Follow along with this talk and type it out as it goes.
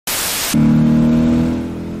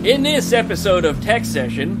In this episode of Tech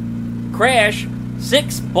Session, Crash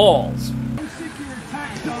 6 balls.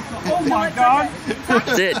 Oh my God!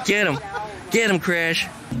 That's it. Get him. Get him, Crash.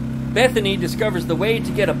 Bethany discovers the way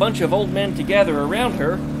to get a bunch of old men to gather around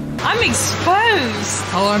her. I'm exposed.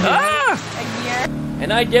 How long? A year.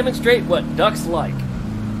 And I demonstrate what ducks like.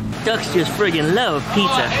 Ducks just friggin' love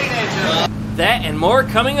pizza. That and more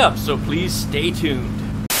coming up, so please stay tuned.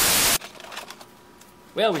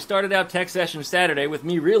 Well, we started out Tech Session Saturday with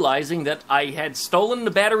me realizing that I had stolen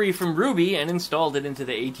the battery from Ruby and installed it into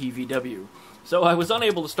the ATVW. So I was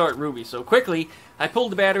unable to start Ruby, so quickly I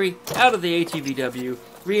pulled the battery out of the ATVW,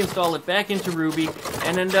 reinstalled it back into Ruby,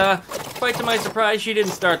 and then, quite to my surprise, she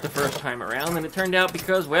didn't start the first time around, and it turned out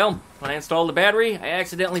because, well, when I installed the battery, I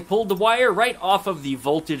accidentally pulled the wire right off of the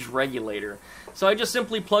voltage regulator. So I just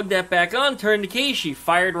simply plugged that back on, turned the key, she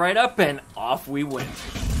fired right up, and off we went.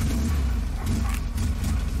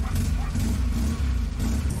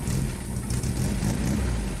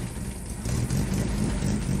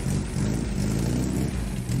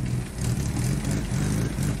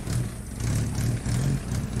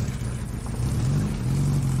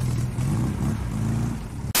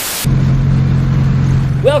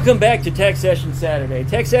 Welcome back to Tech Session Saturday.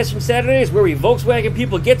 Tech Session Saturday is where we Volkswagen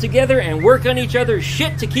people get together and work on each other's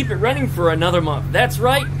shit to keep it running for another month. That's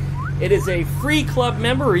right. It is a free club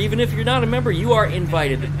member, or even if you're not a member, you are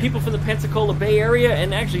invited. People from the Pensacola Bay Area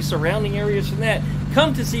and actually surrounding areas from that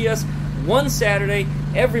come to see us one Saturday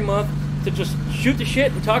every month to just shoot the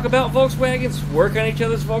shit and talk about Volkswagens, work on each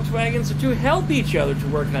other's Volkswagens, or to help each other to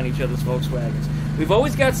work on each other's Volkswagens. We've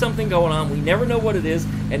always got something going on. We never know what it is,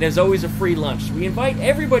 and there's always a free lunch. So we invite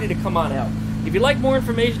everybody to come on out. If you'd like more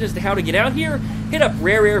information as to how to get out here, hit up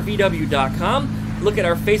rareairvw.com. Look at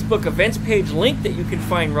our Facebook events page link that you can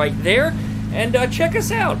find right there, and check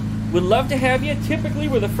us out. We'd love to have you. Typically,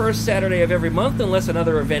 we're the first Saturday of every month, unless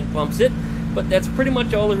another event bumps it. But that's pretty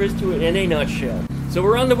much all there is to it in a nutshell. So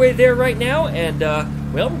we're on the way there right now, and,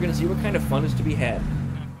 well, we're going to see what kind of fun is to be had.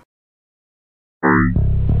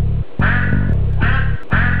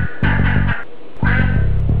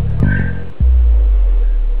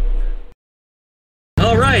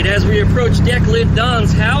 Alright, as we approach Decklid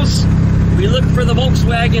Don's house, we look for the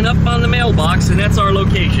Volkswagen up on the mailbox, and that's our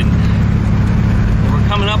location. We're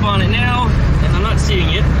coming up on it now, and I'm not seeing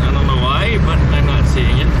it. I don't know why, but I'm not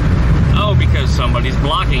seeing it. Oh, because somebody's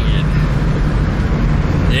blocking it.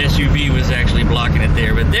 The SUV was actually blocking it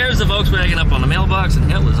there, but there's the Volkswagen up on the mailbox, and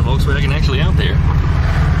hell, there's a Volkswagen actually out there.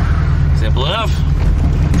 Simple enough.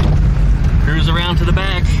 Cruise around to the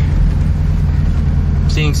back.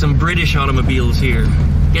 Seeing some British automobiles here.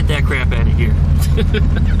 Get that crap out of here.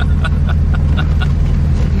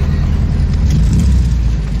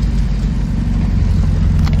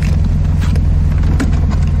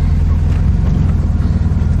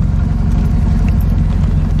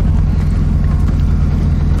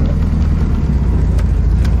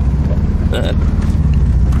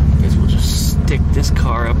 Guess we'll just stick this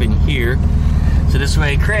car up in here. So this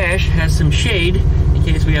way Crash has some shade in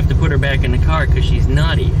case we have to put her back in the car because she's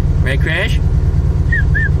naughty. Right, Crash?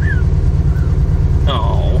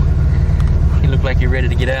 Oh, you look like you're ready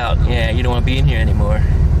to get out. Yeah, you don't want to be in here anymore.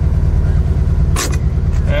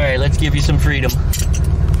 Alright, let's give you some freedom.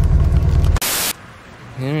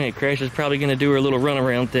 Alright, Crash is probably going to do her little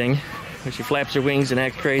runaround thing where she flaps her wings and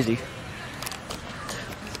acts crazy.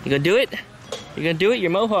 You gonna do it? You gonna do it? Your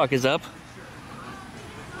mohawk is up.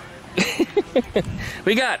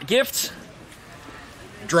 We got gifts.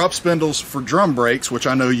 Drop spindles for drum brakes, which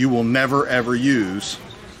I know you will never ever use,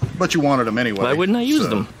 but you wanted them anyway. Why wouldn't I use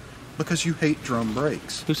them? Because you hate drum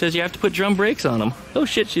brakes. Who says you have to put drum brakes on them? Oh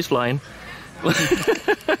shit, she's flying.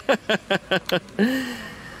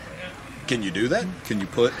 Can you do that? Can you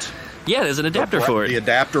put... Yeah, there's an adapter for it. The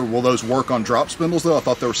adapter, will those work on drop spindles though? I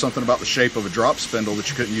thought there was something about the shape of a drop spindle that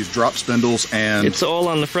you couldn't use drop spindles and... It's all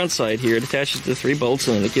on the front side here. It attaches to 3 bolts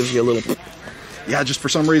and it gives you a little... Yeah, just for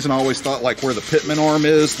some reason I always thought like where the pitman arm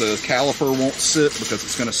is, the caliper won't sit because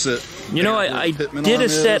it's going to sit... You know, I did a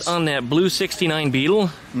set on that blue 69 Beetle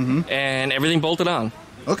and everything bolted on.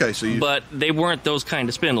 Okay, so you... But they weren't those kind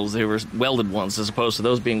of spindles. They were welded ones as opposed to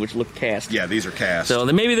those being which look cast. Yeah, these are cast. So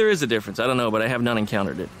then maybe there is a difference. I don't know, but I have not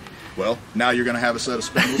encountered it. Well, now you're going to have a set of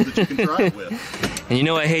spindles that you can try it with. And you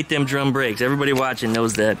know I hate them drum brakes. Everybody watching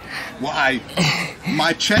knows that. Well,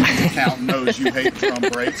 my checking account knows you hate drum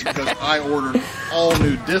brakes because I ordered all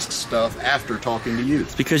new disc stuff after talking to you.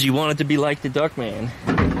 It's because you want it to be like the Duckman.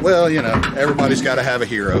 Well, you know, everybody's got to have a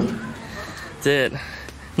hero. That's it. I'm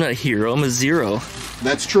not a hero, I'm a zero.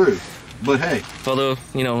 That's true. But hey. Although,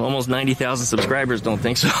 you know, almost 90,000 subscribers don't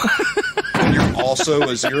think so. and you're also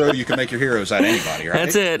a zero, you can make your heroes out of anybody, right?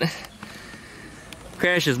 That's it.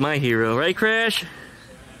 Crash is my hero, right, Crash?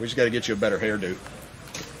 We just got to get you a better hairdo.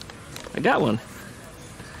 I got one.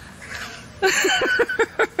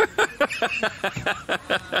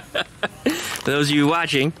 For those of you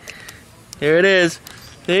watching, here it is.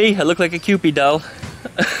 See, I look like a Cupid doll.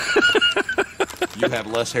 You have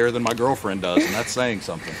less hair than my girlfriend does, and that's saying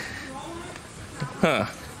something. Huh.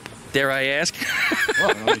 Dare I ask?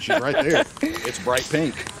 Well, I mean, she's right there. It's bright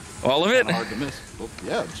pink. All of it? Hard to miss. Well,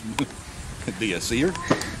 yeah. Do you see her?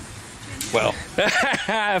 Well.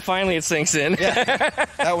 Finally it sinks in. Yeah.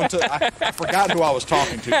 That one took. I forgot who I was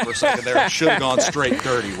talking to for a second there. I should have gone straight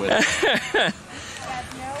dirty with it.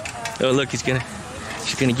 Oh, look, she's gonna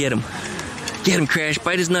get him. Get him, Crash.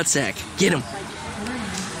 Bite his nutsack. Get him.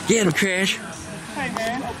 Get him, Crash. Hey,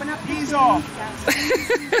 man, open up. Ease off.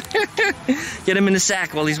 Get him in the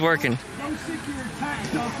sack while he's working. Don't stick your tank.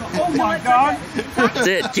 Oh, my God. That's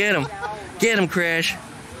it. Get him. Get him, Crash.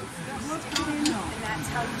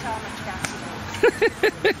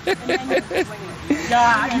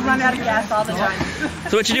 Yeah, you run out of gas all the time.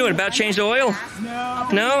 So what you doing? About change the oil? No.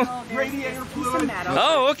 No? Radiator fluid.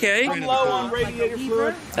 Oh, okay. I'm low on radiator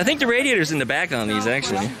fluid. I think the radiator's in the back on these,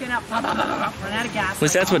 actually. Run out of gas. At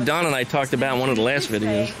least that's what Don and I talked about in one of the last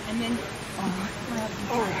videos. And then,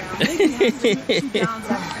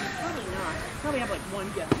 probably have like one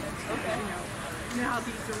gallon. Okay. You know how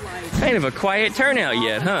these are like. Kind of a quiet turnout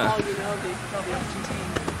yet, huh? You know, they probably have contained.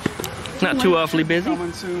 Not too awfully busy.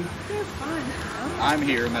 Coming soon. I'm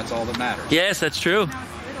here, and that's all that matters. Yes, that's true.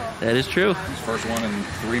 That is true. First one in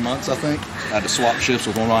 3 months, I think. I had to swap shifts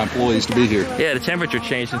with one of my employees to be here. Yeah, the temperature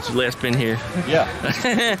changed since you last been here. Yeah.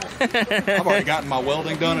 I've already gotten my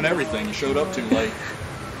welding done and everything. You showed up too late.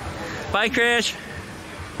 Bye, Crash.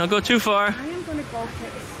 Don't go too far. I am going to go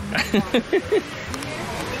get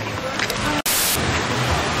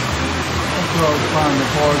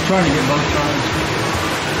Trying to get both sides.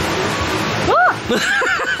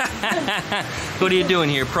 What are you doing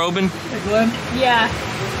here? Probing? Hey, Glenn. Yeah,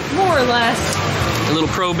 more or less. A little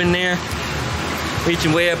probe in there.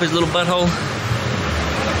 Reaching way up his little butthole.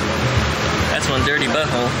 That's one dirty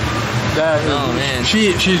butthole. Oh, man.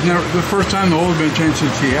 She's never, the first time the oil's been changed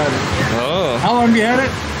since she had it. Oh. How long have you had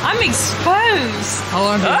it? I'm exposed. How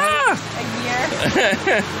long have you had it? A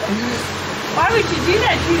year. Why would you do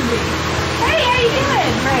that to me? Hey, how you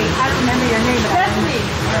doing? Great. I don't remember your name. Stephanie.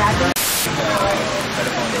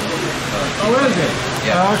 Oh, is it?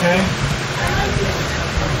 Yeah. Oh, okay.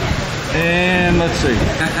 And let's see.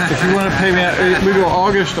 If you want to pay me out, we go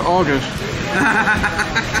August to August.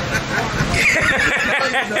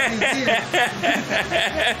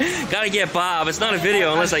 Gotta get Bob. It's not a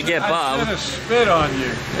video unless I get Bob. I'm gonna spit on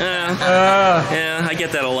you. Yeah, I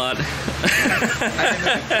get that a lot.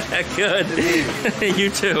 Good. You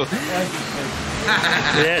too.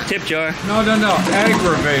 Yeah, tip jar. No.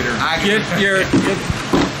 Aggravator. Get your.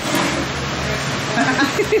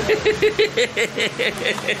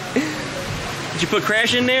 Did you put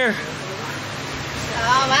Crash in there?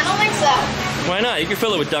 I don't think so. Why not? You can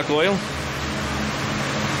fill it with duck oil.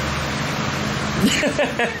 That's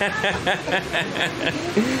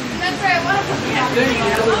right. I want to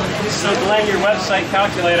put So Glenn, your website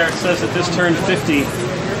calculator says that this turned 50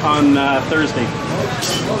 on Thursday.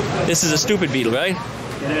 This is a stupid beetle, right?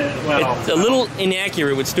 Well, It's a little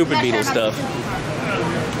inaccurate with stupid beetle stuff.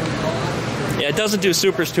 Yeah, it doesn't do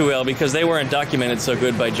supers too well because they weren't documented so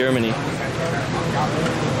good by Germany.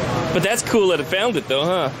 But that's cool that it found it though,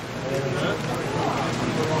 huh?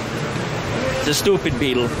 It's a stupid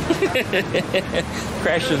beetle.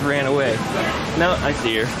 Crash just ran away. No, I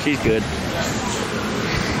see her. She's good.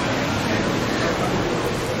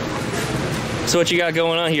 So what you got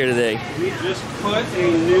going on here today? we just put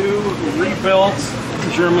a new rebuilt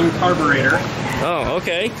German carburetor Oh,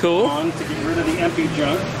 okay, cool. on to get rid of the empty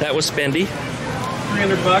junk. That was spendy.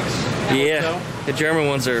 $300. Yeah, the German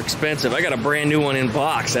ones are expensive. I got a brand new one in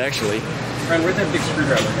box, actually. Friend, where'd that big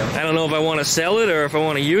screwdriver go? I don't know if I want to sell it or if I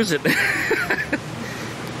want to use it.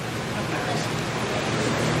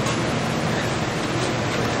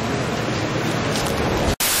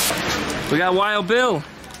 We got Wild Bill.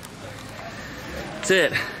 That's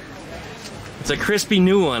it. It's a crispy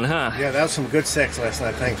new one, huh? Yeah, that was some good sex last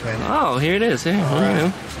night. Thanks, man. Oh, here it is. Here, there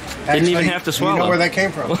you go. Didn't even have to swallow. You know where that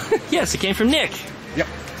came from? Yes, it came from Nick. Yep.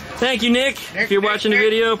 Thank you, Nick. If you're watching the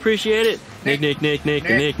video, appreciate it. Nick. Tell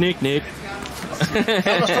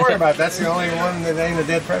the story about it. That's the only one that ain't a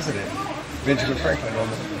dead president. Benjamin Franklin on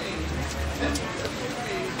it.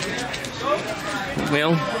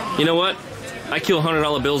 Well, you know what? I kill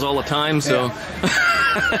 $100 bills all the time, so. Yeah.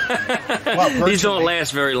 Well, These don't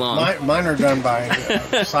last very long. Mine are done by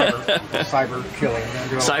cyber killing.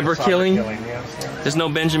 Cyber killing? Yes. There's no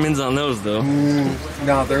Benjamins on those, though.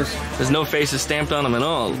 No, there's no faces stamped on them at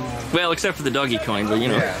all. Well, except for the doggy coin, but you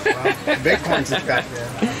know. Yeah, well, Bitcoins has got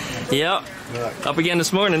Yep. Look, Up again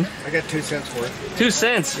this morning. I got 2 cents worth. 2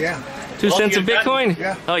 cents? Yeah. 2 cents of Bitcoin?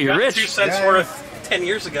 Yeah. Oh, you're rich. 2 cents worth 10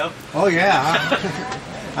 years ago. Oh, yeah.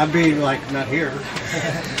 I'd be like, not here.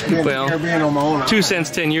 Well, being on my own. 2 cents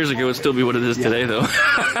 10 years ago would still be what it is today, though.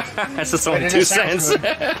 That's just only 2 cents.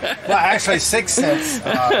 Well, actually, 6 cents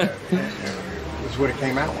was what it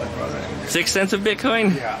came out with, brother. 6 cents of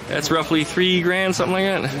Bitcoin? Yeah. That's roughly 3 grand, something like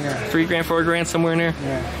that? Yeah. 3 grand, 4 grand, somewhere in there?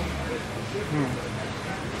 Yeah.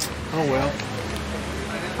 Oh, well.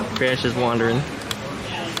 Crash is wandering.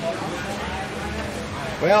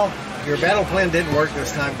 Well, your battle plan didn't work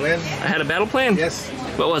this time, Glenn. I had a battle plan? Yes.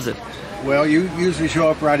 What was it? Well, you usually show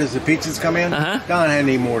up right as the pizzas come in. Uh-huh. Don hadn't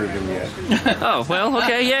even ordered them yet. Oh, well,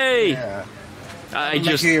 okay, yay! Yeah. I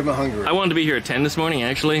hungry. I wanted to be here at 10 this morning,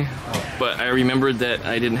 actually, but I remembered that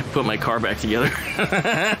I didn't put my car back together.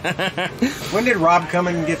 When did Rob come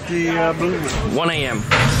and get the blue one? 1 a.m.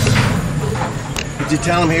 Did you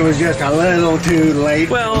tell him he was just a little too late?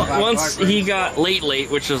 Well, once he got late,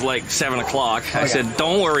 which was like 7 o'clock, I said,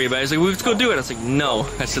 don't worry about it. He's like, let's go do it. I was like, no.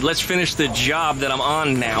 I said, let's finish the job that I'm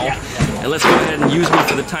on now, and let's go ahead and use me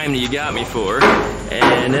for the time that you got me for,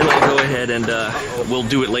 and then I'll go ahead and we'll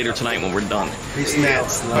do it later tonight when we're done. He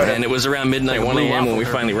snaps. And it was around midnight, 1 a.m. when we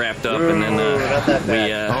finally wrapped up, and then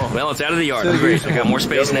well, it's out of the yard. It's great. I got more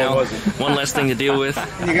space now. One less thing to deal with.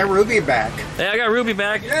 And you got Ruby back. Yeah, I got Ruby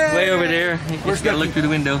back. Yay! Way over there. Just gotta look through the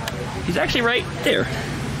window. He's actually right there.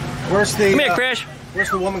 Where's the? Come here, Crash. Where's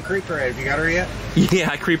the woman creeper at? Have you got her yet? Yeah,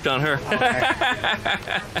 I creeped on her. Okay.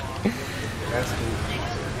 That's cool.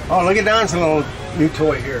 Oh, look at Don's little new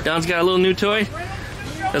toy here. Don's got a little new toy.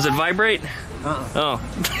 Does it vibrate? Oh.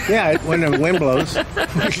 Yeah, when the wind blows.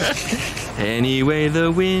 Anyway,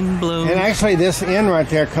 the wind blows. And actually, this end right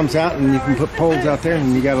there comes out, and you can put poles out there,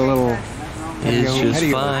 and you got a little. It's just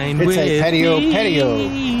fine It's with a patio.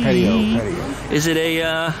 Is it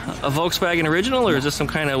a Volkswagen original, or is this some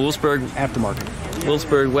kind of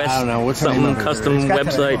Wolfsburg West? I don't know. What's the something name of it? custom It's got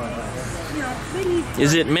that website? on it.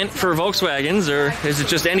 Is it meant for Volkswagens, or is it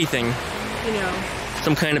just anything? You know.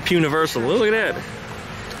 Some kind of universal. Oh, look at that.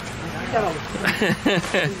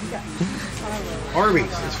 Arby's.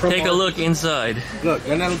 It's from Take a look inside. Look,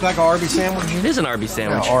 doesn't that look like an Arby's sandwich? It is an Arby's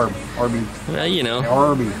sandwich. Yeah, Arby's. Well, you know.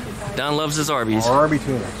 Arby's. Don loves his Arby's. Arby's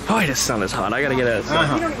tuna. Boy, the sun is hot. I gotta get out of the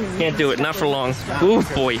sun. Can't do it. Not for long. Ooh,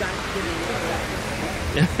 boy.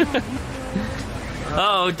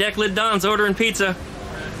 Uh-oh, Declan Don's ordering pizza.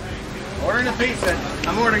 Ordering a pizza.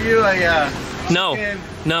 I'm ordering you a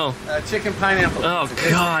chicken pineapple. Oh,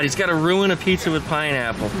 God. He's got to ruin a pizza with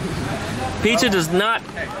pineapple. Pizza does not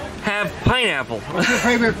have pineapple. What's your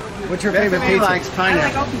favorite pizza? Bethany likes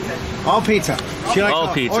pineapple. All pizza. She likes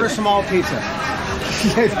all pizza. Order some all pizza.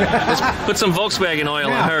 Let's put some Volkswagen oil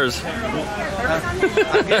in hers.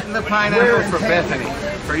 I'm getting the pineapple for Bethany.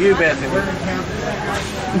 For you, Bethany.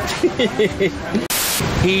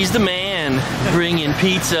 He's the man bringing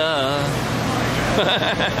pizza.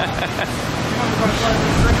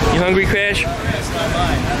 You hungry, Crash?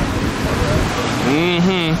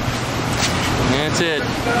 Mm-hmm. That's it.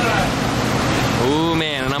 Oh,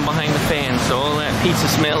 man, and I'm behind the fan, so all that pizza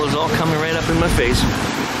smell is all coming right up in my face.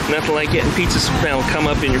 Nothing like getting pizza smell come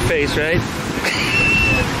up in your face, right?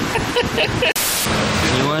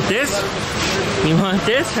 You want this? You want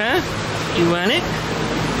this, huh? You want it?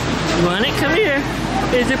 You want it? Come here.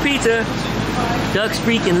 Here's your pizza. Ducks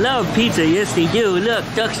freaking love pizza. Yes, they do. Look,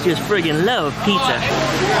 ducks just friggin' love pizza.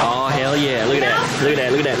 Oh, hell yeah. Look at that. Look at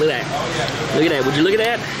that. Look at that. Look at that. Look at that. Would you look at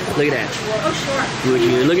that? Look at that. Oh, sure. Would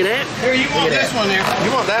you look at that? Here, you want this one there.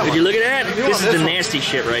 You want that one. Would you look at that? This is the nasty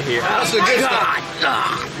shit right here. That's the good God.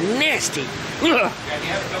 Ah, nasty. Ugh. Look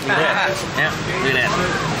at that. Yeah, look at that.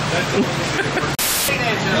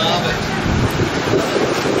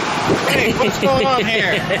 Hey, what's going on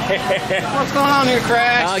here? What's going on here,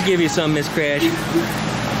 Crash? I'll give you some, Miss Crash.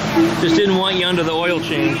 Just didn't want you under the oil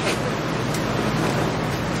change.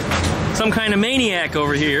 Some kind of maniac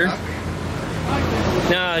over here.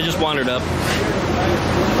 No, I just wandered up.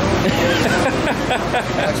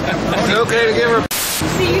 Is it okay to give her?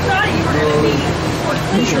 See, you thought you were going to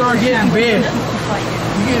be... You sure are getting big.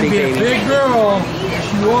 You're going to be a big girl. Yes,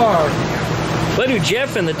 you are. What do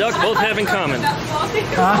Jeff and the duck both have in common?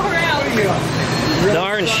 Huh? The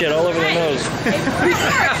orange shit all over their nose.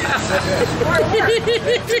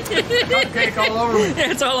 Cupcake all over me.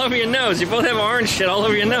 Yeah, it's all over your nose. You both have orange shit all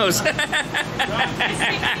over your nose. Yeah,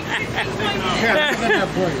 look at that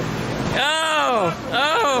for you. Oh!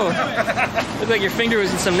 Oh! Looked like your finger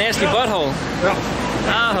was in some nasty butthole.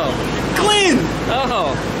 Oh. Clean!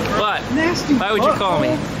 Oh. What? Nasty. Why would you call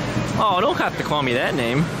me? Oh, don't have to call me that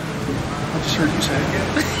name. I just heard you say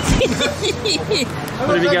it.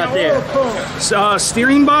 What have you got there?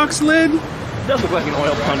 Steering box lid. It does look like an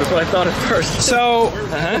oil pump, is what I thought at first. So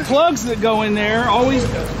the plugs that go in there always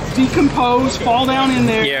decompose, fall down in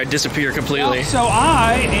there. Yeah, disappear completely. So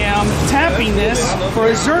I am tapping this for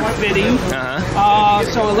a Zerk fitting.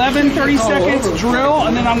 So 11, 30 seconds drill,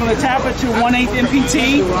 and then I'm going to tap it to 1/8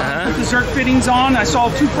 MPT. Put the Zerk fittings on. I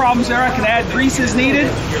solved 2 problems there. I can add grease as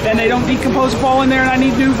needed, and they don't decompose, fall in there, and I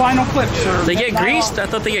need new vinyl clips. They get greased? I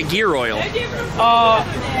thought they get gear oil.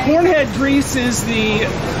 Cornhead grease is the,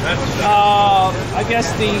 I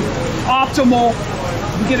guess the optimal.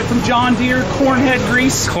 You get it from John Deere, cornhead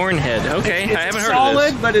grease. Cornhead, okay. It's I haven't heard solid,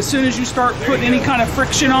 of this. but as soon as you start putting any kind of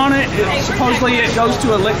friction on it, supposedly it goes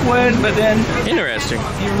to a liquid, but then Interesting.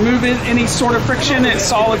 you remove it, any sort of friction, it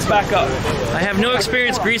solids back up. I have no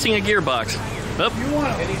experience greasing a gearbox. Oh,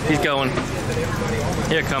 he's going.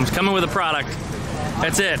 Here it comes, coming with a product.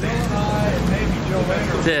 That's it.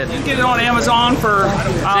 That's it. You can get it on Amazon for,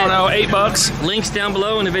 I don't know, $8. Links down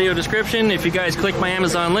below in the video description. If you guys click my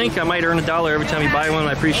Amazon link, I might earn $1 every time you buy one.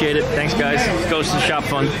 I appreciate it. Thanks, guys. It goes to the shop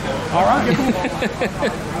fund. All right.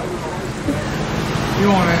 You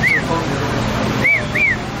want it?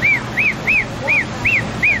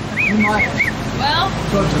 You might. Well,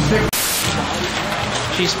 So it's a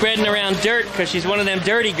 6. She's spreading around dirt because she's one of them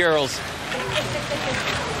dirty girls.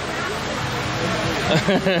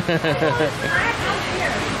 did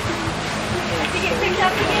you get picked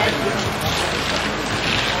up again?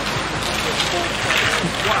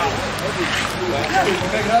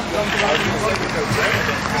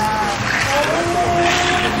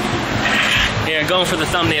 Here, going for the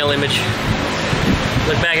thumbnail image.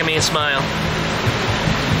 Look back at me and smile.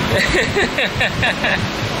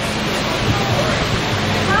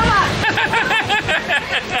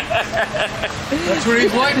 That's what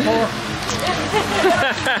he's waiting for.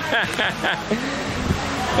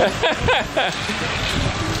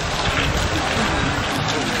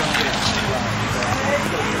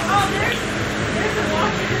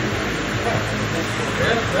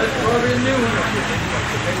 That's probably a new one.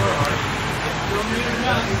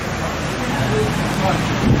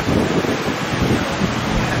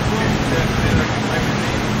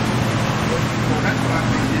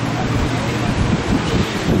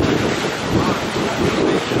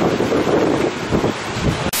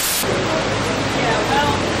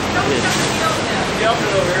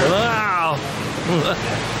 Wow!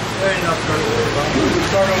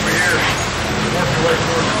 Start over here. Work your way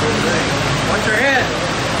towards the thing. Watch your head.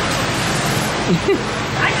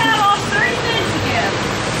 I got all 30 minutes again.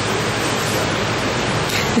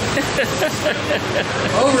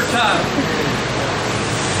 Overtime.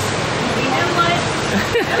 You know what?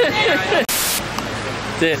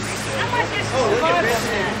 That's it. How much is Look at this.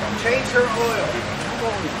 Change her oil.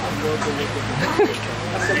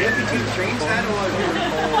 I said, look at you, change that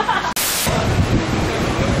oil.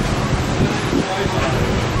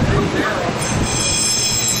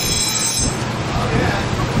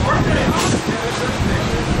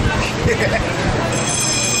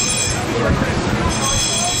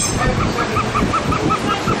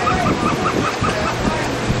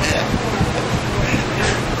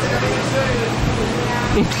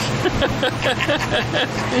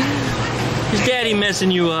 Is Daddy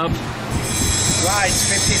messing you up? Rides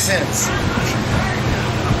 50 cents.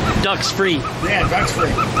 Duck's free. Yeah, duck's free.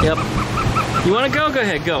 Yep. You want to go? Go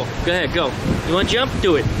ahead, go. Go ahead, go. You want to jump?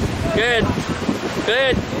 Do it. Go ahead. Go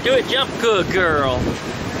ahead. Do it. Jump. Good girl.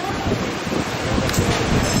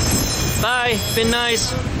 Bye. Been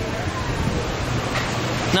nice.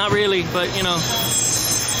 Not really, but you know.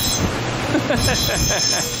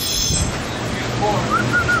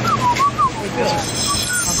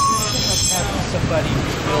 Somebody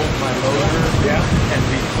build my motor and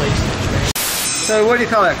replace the train. So what do you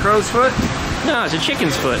call that? Crow's foot? No, it's a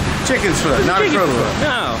chicken's foot. Chicken's foot, not a Chicken crow's foot.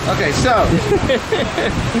 No. Okay, so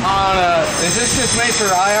is this just made for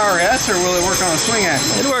IRS or will it work on a swing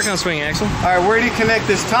axle? It'll work on swing axle. All right, where do you connect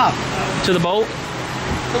this top? To the bolt.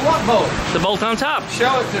 The what bolt? The bolt on top.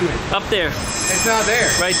 Show it to me. Up there. It's not there.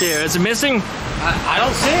 Right there. Is it missing? I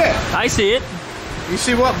don't see it. I see it. You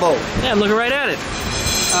see what bolt? Yeah, I'm looking right at it.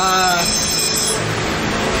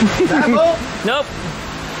 That bolt? Nope.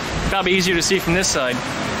 Probably easier to see from this side.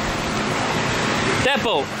 That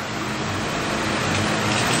boat.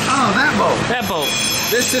 Oh, that boat. That boat.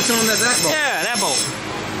 This sits on that boat. Yeah, that boat.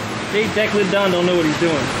 Big Declan Dunn don't know what he's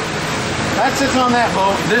doing. That sits on that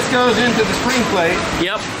boat. This goes into the spring plate.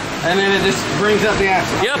 Yep. And then it just brings up the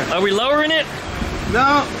axle. Yep. Okay. Are we lowering it?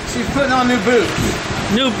 No, she's putting on new boots.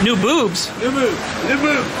 New boobs. New boobs. New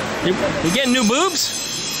boobs. You getting new boobs?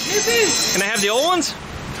 New boobs. Can I have the old ones?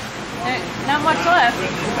 Not much left.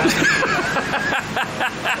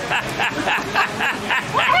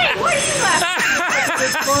 Hey, what are you laughing?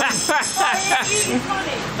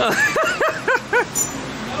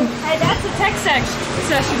 Hey, that's a tech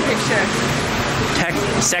session picture. Tech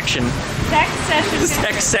section. Tech session picture.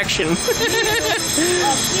 Tech section. Up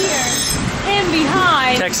here and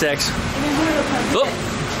behind. Tech sex. And then we're gonna put this.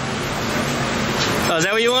 Oh, is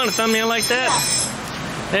that what you want? A thumbnail like that?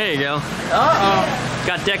 Yeah. There you go. Uh-oh.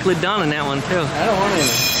 Got Declan Dunn in that one too. I don't want any.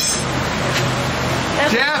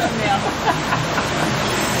 That's Jeff! a thumbnail.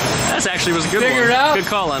 That actually was a good Figure one. it out. Good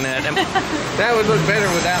call on that. That would look better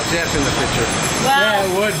without Jeff in the picture. Well,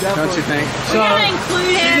 would, definitely. Don't you think? we're gonna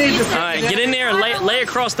include him. All right, get in there and lay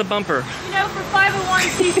across the bumper. You know, for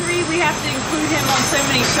 501c3, we have to include him on so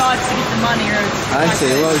many shots to get the money. Or I see.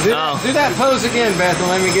 Well, do that pose again, Beth, and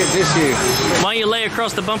let me get this you. Why don't you lay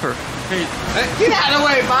across the bumper? Hey, get out of the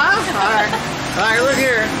way, Bob. All right. All right, look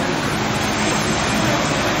here.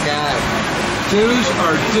 Got it. Dues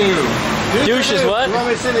are due. Douche is what? You want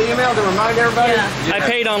me to send an email to remind everybody? Yeah. I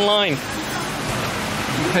paid online.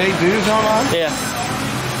 You paid dues online? Yeah.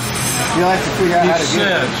 You like to figure out how to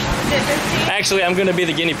get it. Actually, I'm going to be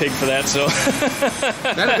the guinea pig for that, so.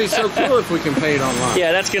 That'd be so cool if we can pay it online.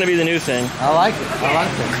 Yeah, that's going to be the new thing. I like it. I like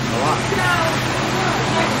that a lot.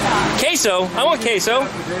 Queso. I want queso.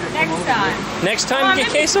 Next time. Next time you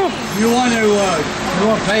get queso? You want to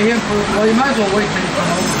pay him for? Well, you might as well wait till you come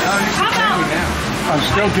home. How about? I'm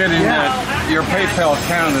still getting that your PayPal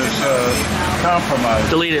account is compromised.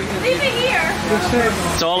 Delete it. Leave it here.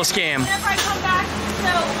 It's all a scam. Whenever I come back, so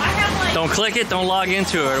I have like. Don't click it, don't log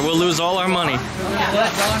into it, or we'll lose all our money.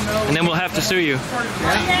 Yeah. And then we'll have to sue you.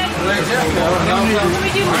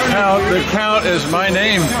 The count is my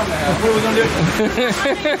name.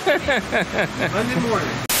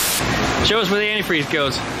 Show us where the antifreeze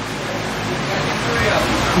goes.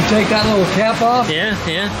 You take that little cap off, Yeah,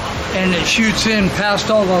 yeah. and it shoots in past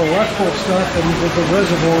all the electrical stuff and with the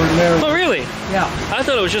reservoir in there. Oh, really? Yeah. I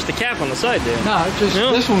thought it was just the cap on the side there. No, it's just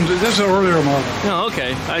No? this is an earlier model. Oh,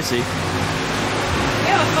 okay. I see. You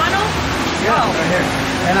have a funnel? Yeah, right here.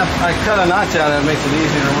 And I cut a notch out and it makes it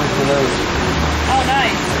easier to work for those. Oh,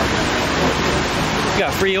 nice. You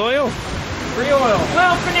got free oil? Free oil.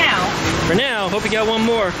 Well, for now. For now, hope you got one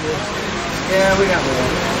more. Yeah, we got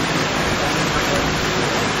one.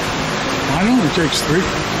 I know it takes 3.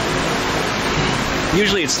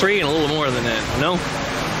 Usually it's 3 and a little more than that. No?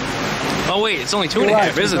 Oh, wait, it's only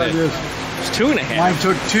 2.5, isn't it? It's 2.5. Mine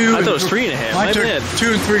took 2. I thought it was 3.5. Mine My took bad.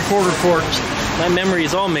 2 3/4 quarts. My memory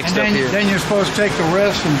is all mixed And up here. then you're supposed to take the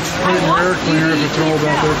rest and put it in the air cleaner if it's all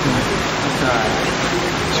about air cleaner.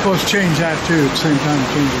 You're supposed to change that too at the same time it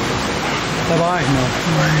changes it. But I know.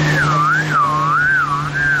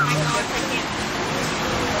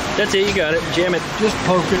 That's it, you got it. Jam it. Just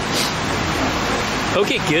poke it. Poke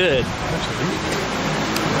it good.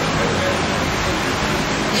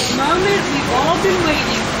 The moment we've all been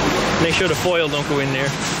waiting. Make sure the foil don't go in there.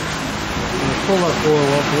 Pull that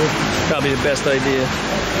foil up here. Probably the best idea.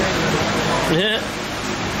 Yeah.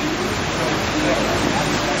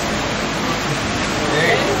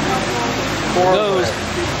 Goes.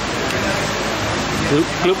 Gloop,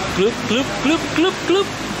 gloop, gloop, gloop, gloop, gloop, gloop.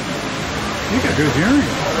 You got good hearing.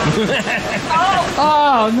 Oh!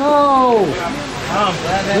 Oh no!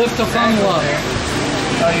 Lift the funnel up.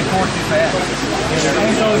 Oh, you poured too fast.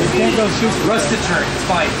 You can't go super. Rusted shirt. It's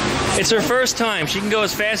fine. It's her first time. She can go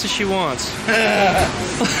as fast as she wants. You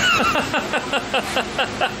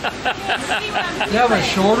have a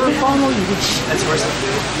shorter funnel? You could... That's worse.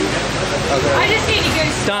 I just need to go.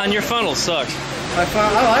 Don, your funnel sucks. I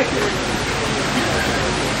like it.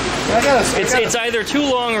 It's either too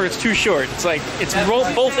long or it's too short. It's like it's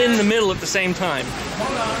both in the middle at the same time.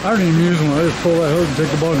 I don't even use one. I just pull that hook and take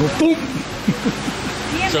the ball and go boom.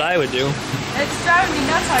 That's what I would do. It's driving me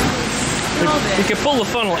nuts. I love You it. could pull the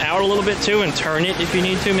funnel out a little bit too and turn it if you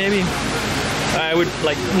need to, maybe. I would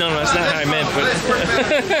like no, that's not how I meant, but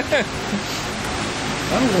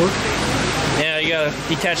That'll work. yeah, you gotta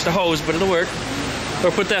detach the hose, but it'll work.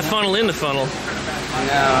 Or put that funnel in the funnel.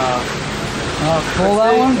 No. Pull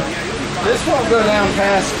that one. This won't go down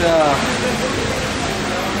past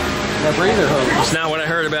That breather hook. It's not what I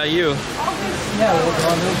heard about you. Yeah, we'll work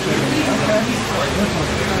on those chickens.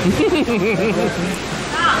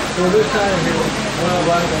 So this side here, well,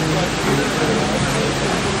 right on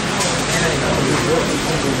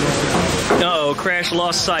Uh-oh, Crash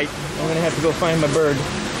lost sight. I'm gonna have to go find my bird.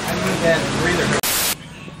 I need that breather hook.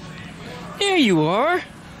 There you are.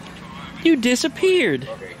 You disappeared.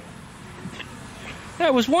 I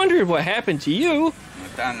was wondering what happened to you.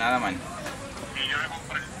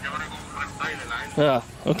 Oh,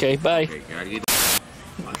 okay, bye.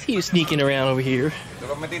 See you sneaking around over here.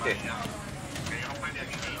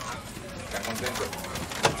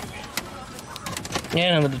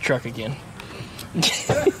 And I'm in the truck again.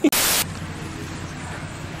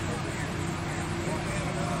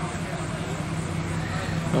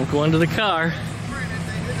 Don't go under the car.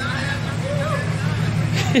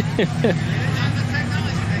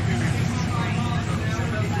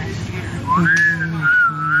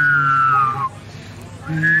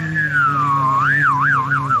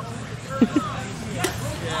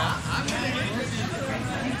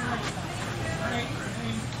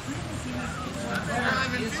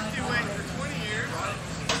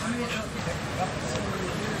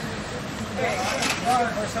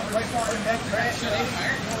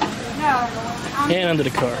 And under the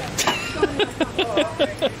car.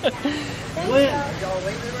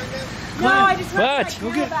 No, I just What?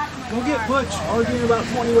 Go get Butch arguing about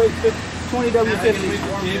 20 W50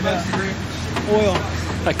 oil.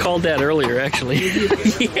 I called that earlier, actually. Yeah. You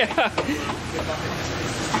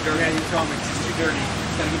told me it's too dirty.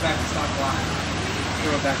 Gotta get back to stock line.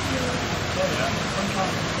 Throw it back together.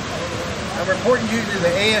 I'm reporting you to the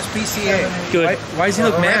ASPCA. Good. Why does he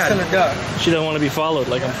look mad? A duck. She doesn't want to be followed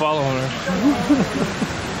like I'm following her.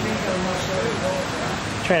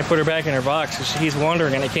 Trying to put her back in her box. She's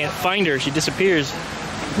wandering and I can't find her. She disappears.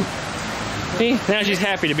 See? Now she's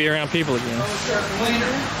happy to be around people again.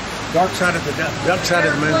 Dark side of the duck side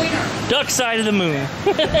of the moon. Duck side of the moon.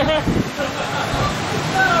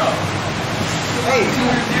 Hey,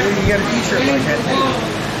 you got a t-shirt like that too.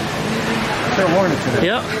 They're worn it today.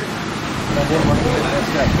 Yep.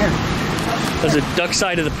 That's a duck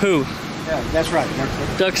side of the poo. Yeah, that's right.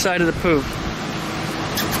 Duck side of the poo.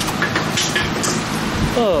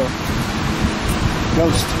 Oh.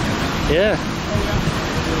 Ghost. Yeah.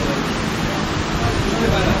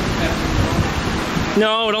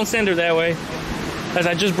 No, don't send her that way. As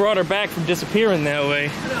I just brought her back from disappearing that way.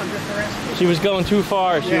 She was going too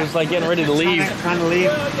far. She was like getting ready to leave. Trying to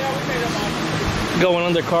leave. Going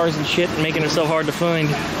under cars and shit and making herself hard to find.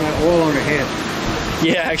 Oil on her head.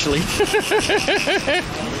 Yeah, actually.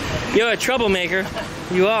 You're a troublemaker.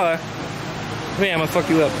 You are. Come here, I'm gonna fuck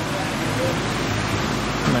you up.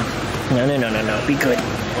 No. Be good.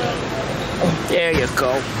 There you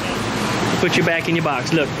go. Put you back in your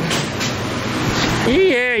box. Look.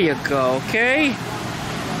 There you go, okay?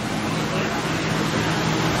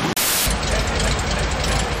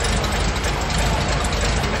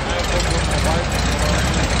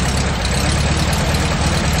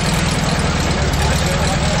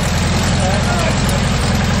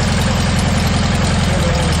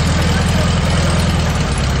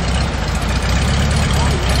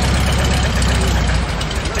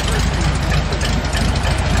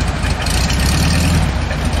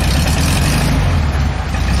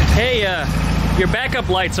 Your backup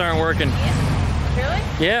lights aren't working. Really?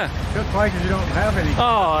 Yeah. Just like you don't have any.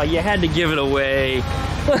 Oh, you had to give it away. Of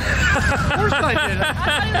course I did. I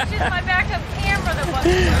thought it was just my backup camera that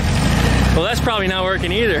wasn't working. Well, that's probably not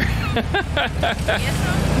working either. And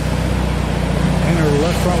their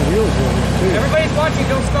left front wheels are rolling too. Everybody's watching,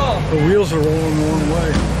 don't stall. The wheels are rolling the wrong way.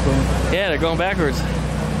 So. Yeah, they're going backwards.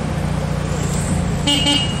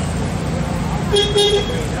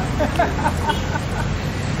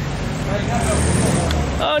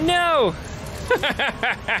 Oh no!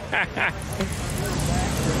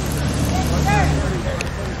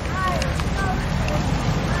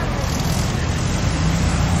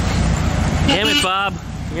 Damn it, Bob.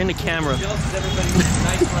 You're in the camera.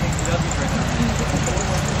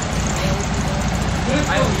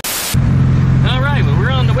 Alright, well,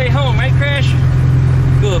 we're on the way home, right, Crash?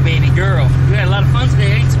 Good, baby girl. You had a lot of fun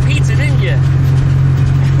today. Ate some pizza, didn't you?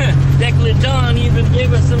 Decklid Don even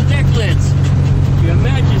gave us some decklids. Can you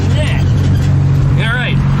imagine that?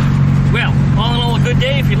 Alright. Well, all in all, a good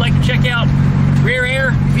day. If you'd like to check out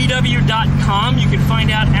rareairvw.com, you can find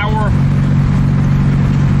out our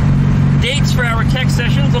dates for our tech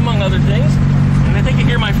sessions, among other things. And I think you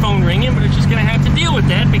hear my phone ringing, but it's just going to have to deal with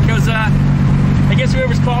that because I guess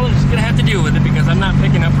whoever's calling is just going to have to deal with it because I'm not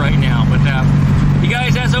picking up right now. But you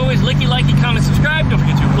guys, as as always, licky, likey, comment, subscribe. Don't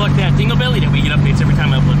forget to pluck that dingle belly that we get updates every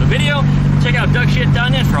time I upload a video. Check out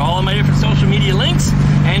duckshit.net for all of my different social media links.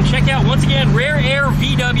 And check out, once again,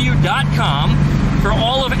 rareairvw.com for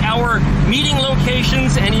all of our meeting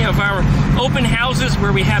locations, any of our open houses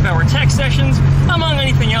where we have our tech sessions, among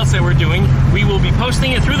anything else that we're doing. We will be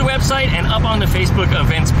posting it through the website and up on the Facebook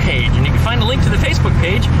events page. And you can find a link to the Facebook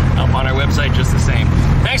page up on our website just the same.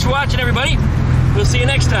 Thanks for watching, everybody. We'll see you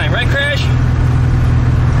next time. Right, Crash?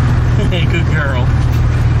 Good girl.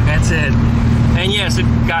 That's it. And yes,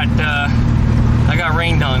 I got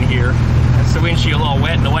rained on here. That's the windshield all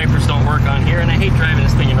wet and the wipers don't work on here, and I hate driving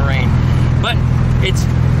this thing in the rain. But it's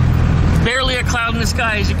barely a cloud in the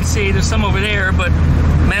sky, as you can see. There's some over there, but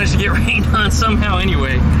managed to get rained on somehow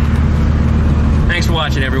anyway. Thanks for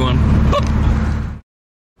watching, everyone.